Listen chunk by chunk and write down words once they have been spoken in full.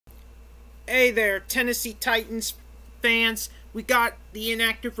Hey there, Tennessee Titans fans. We got the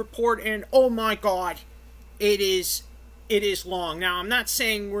inactive report, and oh my god, it is long. Now, I'm not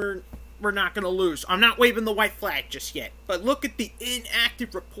saying we're not going to lose. I'm not waving the white flag just yet. But look at the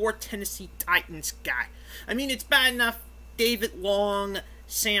inactive report Tennessee Titans got. I mean, it's bad enough David Long,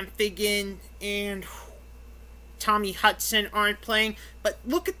 Sam Figgin, and Tommy Hudson aren't playing, but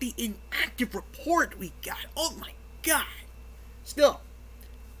look at the inactive report we got. Oh my god. Still,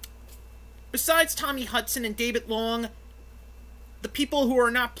 besides Tommy Hudson and David Long, the people who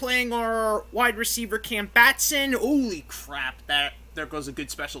are not playing are wide receiver Cam Batson. Holy crap, there goes a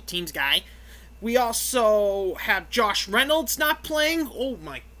good special teams guy. We also have Josh Reynolds not playing. Oh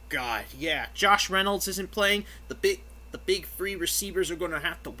my god, yeah, Josh Reynolds isn't playing. The big free receivers are going to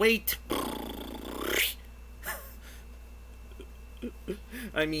have to wait.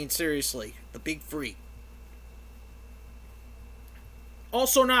 I mean, seriously, the big free.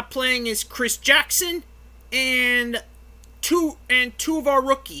 Also not playing is Chris Jackson and two of our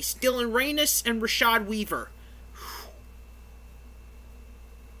rookies, Dillon Reynolds and Rashad Weaver.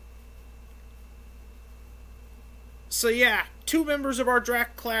 So yeah, 2 members of our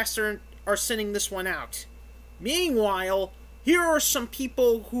draft class are sending this one out. Meanwhile, here are some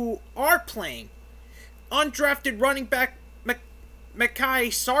people who are playing. Undrafted running back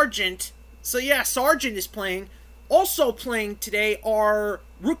Mekhi Sargent. So yeah, Sargent is playing. Also playing today are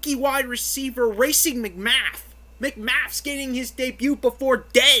rookie wide receiver Racey McMath. McMath's getting his debut before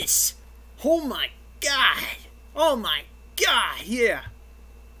Dez. Oh my god. Oh my god, yeah.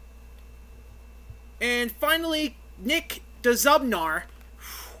 And finally, Nick Dzubnar.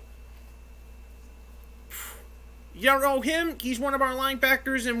 You don't know him? He's one of our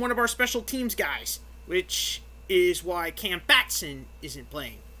linebackers and one of our special teams guys, which is why Cam Batson isn't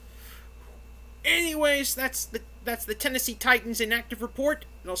playing. Anyways, that's the Tennessee Titans inactive report,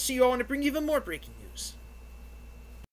 and I'll see you all when I bring you even more breaking news.